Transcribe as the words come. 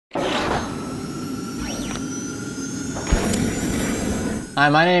Hi,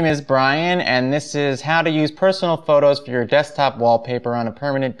 my name is Brian, and this is how to use personal photos for your desktop wallpaper on a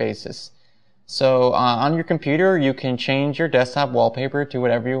permanent basis. So on your computer, you can change your desktop wallpaper to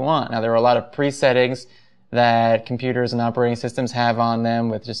whatever you want. Now, there are a lot of presettings that computers and operating systems have on them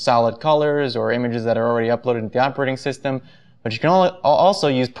with just solid colors or images that are already uploaded into the operating system, but you can also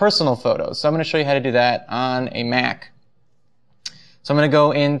use personal photos. So I'm going to show you how to do that on a Mac. So I'm going to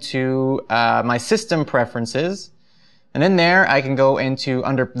go into my system preferences. And in there, I can go into,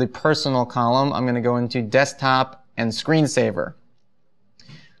 under the personal column, I'm going to go into desktop and screensaver.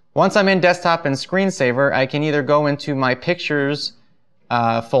 Once I'm in desktop and screensaver, I can either go into my pictures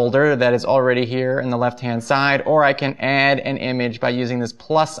folder that is already here in the left-hand side, or I can add an image by using this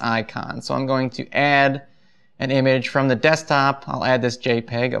plus icon. So I'm going to add an image from the desktop. I'll add this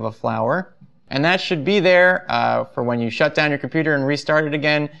JPEG of a flower. And that should be there for when you shut down your computer and restart it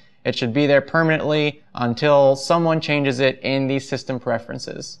again. It should be there permanently until someone changes it in the system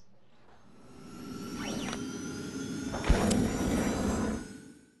preferences.